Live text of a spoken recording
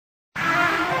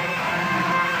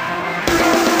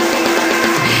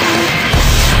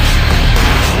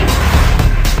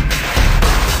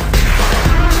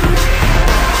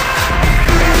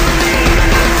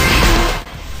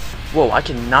Whoa, I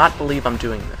cannot believe I'm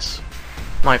doing this.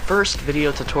 My first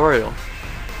video tutorial.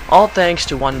 All thanks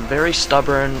to one very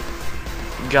stubborn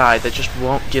guy that just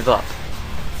won't give up.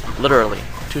 Literally,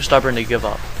 too stubborn to give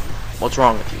up. What's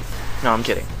wrong with you? No, I'm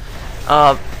kidding.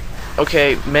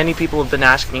 Okay, many people have been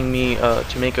asking me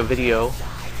to make a video,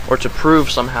 or to prove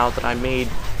somehow that I made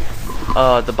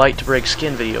the Bite to Break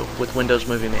Skin video with Windows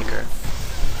Movie Maker.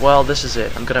 Well, this is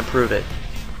it. I'm gonna prove it,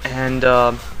 and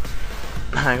I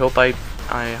hope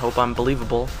I'm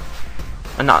believable.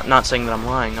 I'm not saying that I'm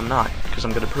lying. I'm not, because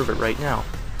I'm gonna prove it right now.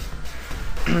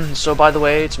 So, by the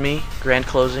way, it's me,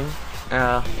 GrandClosing.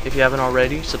 If you haven't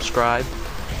already, subscribe,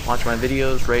 watch my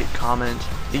videos, rate, comment,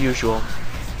 the usual.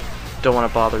 Don't want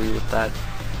to bother you with that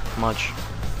much.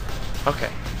 Okay.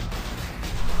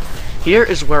 Here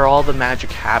is where all the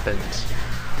magic happens.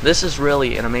 This is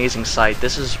really an amazing site.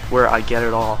 This is where I get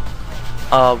it all.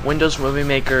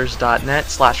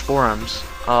 WindowsMovieMakers.net/forums.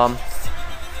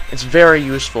 It's very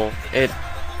useful. It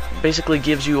basically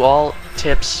gives you all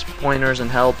tips, pointers,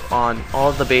 and help on all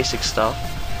of the basic stuff.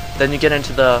 Then you get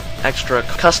into the extra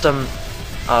custom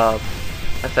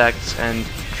effects and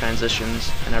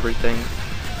transitions and everything.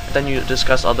 Then you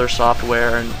discuss other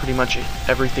software and pretty much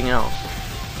everything else.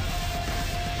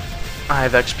 I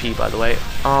have XP, by the way.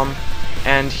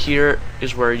 And here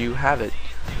is where you have it.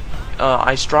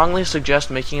 I strongly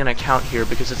suggest making an account here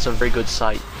because it's a very good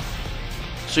site.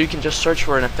 So you can just search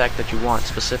for an effect that you want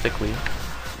specifically.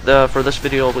 For this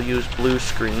video we'll use blue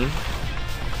screen.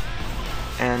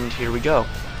 And here we go.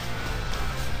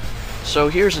 So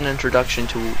here's an introduction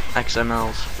to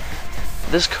XMLs.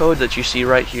 This code that you see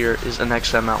right here is an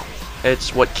XML.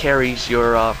 It's what carries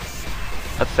your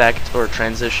effect or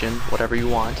transition, whatever you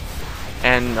want.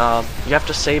 And you have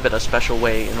to save it a special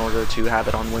way in order to have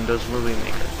it on Windows Movie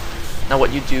Maker. Now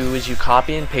what you do is you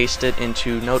copy and paste it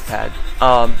into Notepad.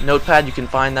 Notepad, you can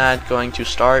find that going to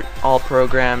Start, All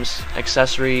Programs,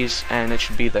 Accessories, and it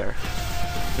should be there.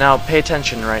 Now pay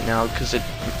attention right now because it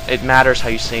matters how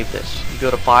you save this. You go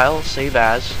to File, Save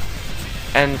As,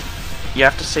 and you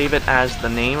have to save it as the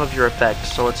name of your effect.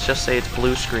 So let's just say it's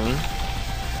blue screen,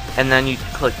 and then you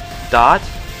click .xml.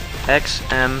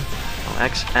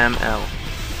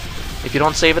 If you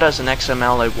don't save it as an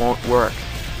XML, it won't work.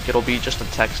 It'll be just a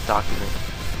text document.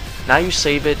 Now you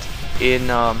save it in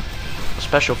a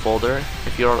special folder.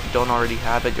 If you don't already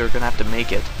have it, you're gonna have to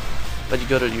make it. But you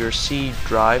go to your C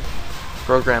drive,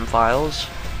 Program Files,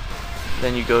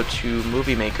 then you go to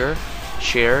Movie Maker,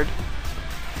 Shared,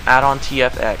 Add-on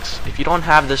TFX. If you don't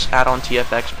have this Add-on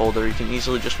TFX folder, you can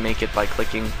easily just make it by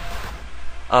clicking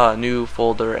New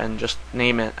Folder and just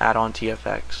name it Add-on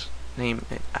TFX. Name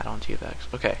it Add-on TFX.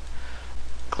 Okay.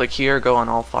 Click here, go on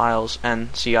All Files,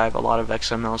 and see I have a lot of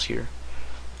XMLs here.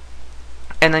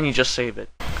 And then you just save it.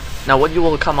 Now what you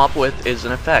will come up with is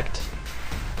an effect,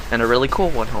 and a really cool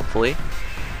one, hopefully.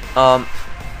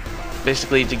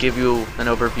 Basically, to give you an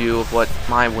overview of what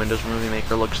my Windows Movie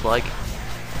Maker looks like,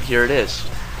 here it is.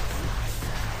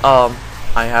 I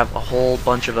have a whole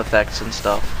bunch of effects and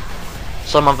stuff.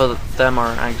 Some of them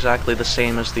are exactly the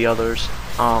same as the others.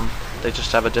 They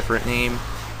just have a different name.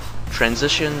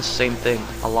 Transitions, same thing.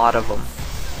 A lot of them.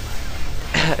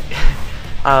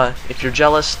 If you're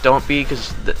jealous, don't be,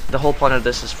 because the whole point of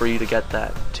this is for you to get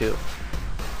that too.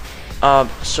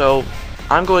 So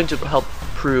I'm going to help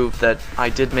prove that I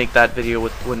did make that video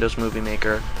with Windows Movie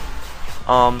Maker.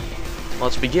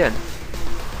 Let's begin.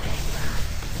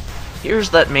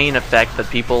 Here's that main effect that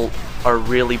people are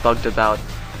really bugged about.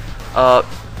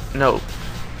 No,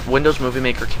 Windows Movie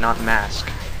Maker cannot mask.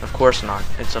 Of course not.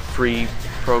 It's a free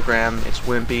program, it's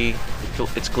wimpy,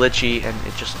 it's glitchy, and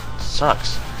it just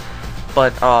sucks.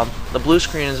 But the blue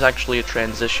screen is actually a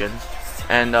transition,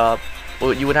 and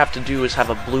what you would have to do is have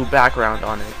a blue background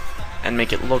on it and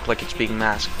make it look like it's being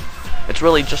masked. It's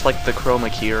really just like the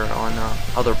chroma key on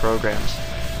other programs.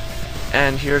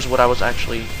 And here's what I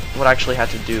actually had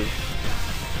to do.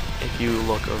 If you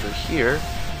look over here,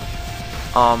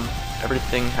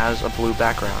 everything has a blue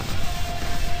background,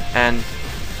 and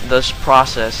this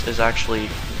process is actually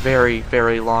very,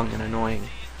 very long and annoying.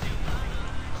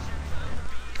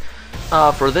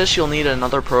 For this, you'll need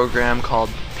another program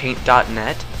called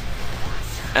Paint.net,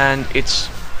 and it's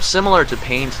similar to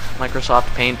Paint,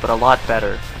 Microsoft Paint, but a lot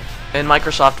better. In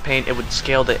Microsoft Paint, it would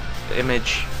scale the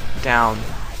image down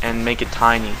and make it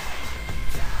tiny.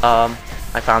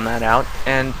 I found that out,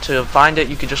 and to find it,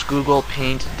 you could just Google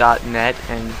Paint.net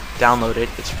and download it.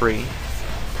 It's free.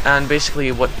 And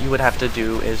basically what you would have to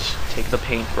do is take the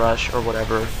paintbrush or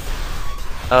whatever,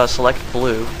 select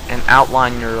blue, and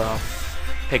outline your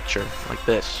picture like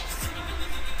this.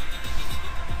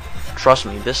 Trust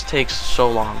me, this takes so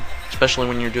long, especially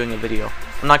when you're doing a video.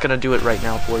 I'm not gonna do it right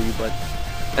now for you, but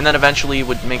and then eventually you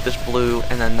would make this blue,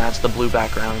 and then that's the blue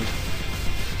background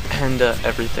and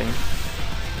everything.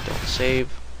 Don't save,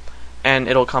 and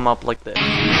it'll come up like this.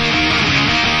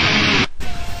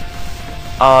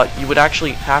 You would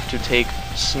actually have to take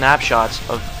snapshots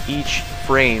of each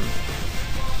frame.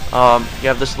 You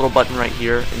have this little button right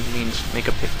here, and it means take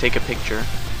a picture.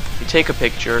 You take a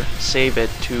picture, save it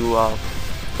to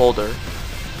folder,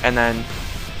 and then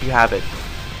you have it.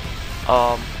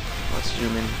 Let's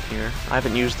zoom in here. I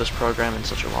haven't used this program in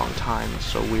such a long time. It's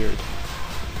so weird.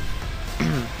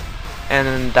 And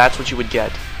then that's what you would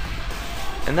get.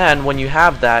 And then when you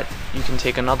have that, you can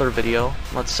take another video,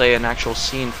 let's say an actual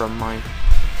scene from my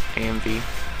AMV,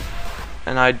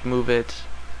 and I'd move it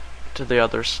to the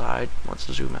other side. Let's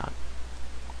zoom out.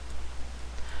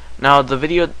 Now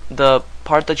the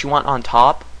part that you want on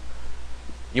top,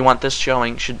 you want this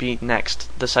showing, should be next,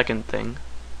 the second thing.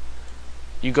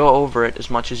 You go over it as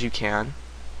much as you can,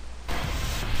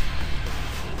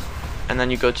 and then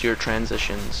you go to your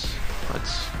transitions.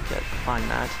 Let's find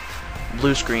that.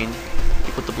 Blue screen.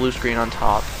 You put the blue screen on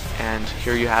top, and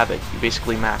here you have it. You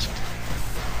basically masked.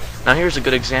 Now here's a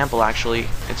good example actually.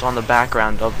 It's on the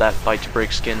background of that Fight to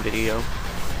Break Skin video.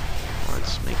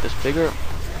 Let's make this bigger.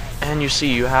 And you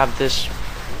see you have this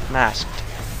masked.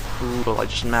 Ooh, I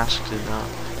just masked in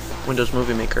Windows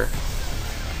Movie Maker.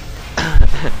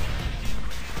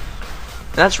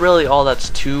 That's really all that's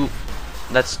to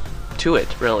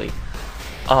it, really.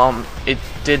 It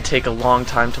did take a long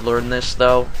time to learn this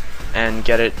though, and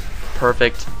get it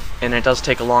perfect, and it does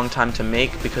take a long time to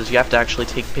make because you have to actually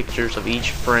take pictures of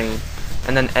each frame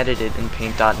and then edit it in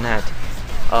paint.net.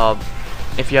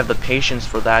 If you have the patience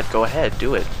for that, go ahead,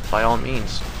 do it, by all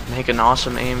means. Make an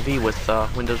awesome AMV with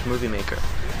Windows Movie Maker.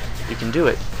 You can do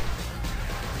it.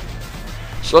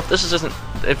 So if this isn't,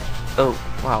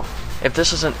 if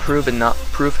this isn't proof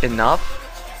enough,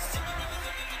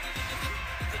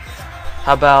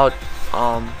 how about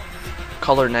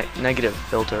color negative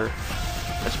filter?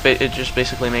 It just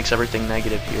basically makes everything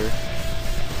negative here.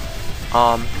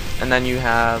 And then you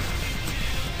have,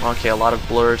 okay, a lot of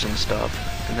blurs and stuff.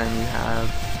 And then you have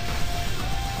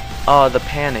the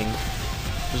panning,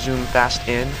 zoom fast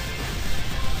in.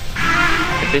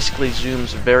 It basically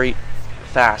zooms very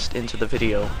fast into the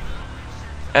video.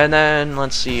 And then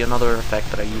let's see another effect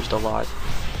that I used a lot.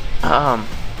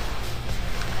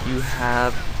 You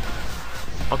have,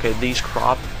 okay, these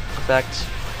crop effects.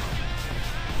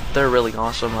 They're really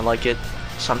awesome. I like it.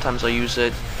 Sometimes I use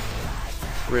it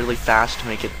really fast to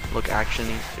make it look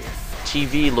actiony.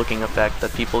 TV looking effect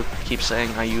that people keep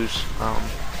saying I use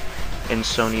in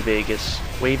Sony Vegas.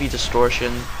 Wavy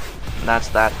distortion. That's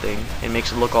that thing. It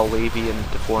makes it look all wavy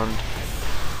and deformed.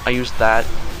 I use that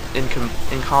in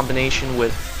combination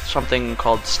with something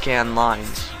called scan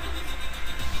lines,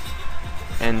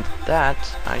 and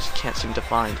that I can't seem to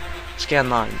find. Scan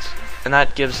lines, and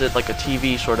that gives it like a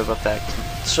TV sort of effect.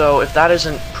 So if that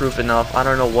isn't proof enough, I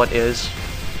don't know what is.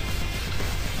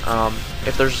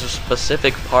 If there's a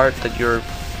specific part that you're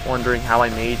wondering how I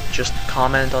made, just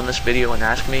comment on this video and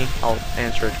ask me. I'll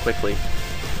answer it quickly.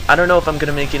 I don't know if I'm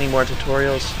gonna make any more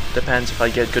tutorials. Depends if I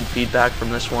get good feedback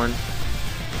from this one.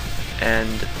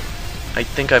 And I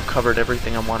think I've covered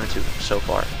everything I wanted to so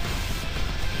far.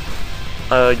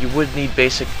 You would need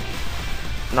basic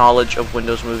knowledge of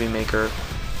Windows Movie Maker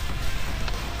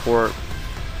for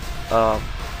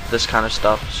this kind of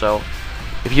stuff. So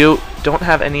if you don't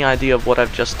have any idea of what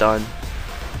I've just done,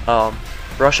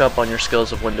 brush up on your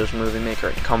skills of Windows Movie Maker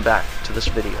and come back to this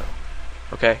video.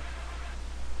 Okay?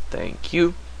 Thank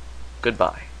you.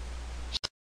 Goodbye.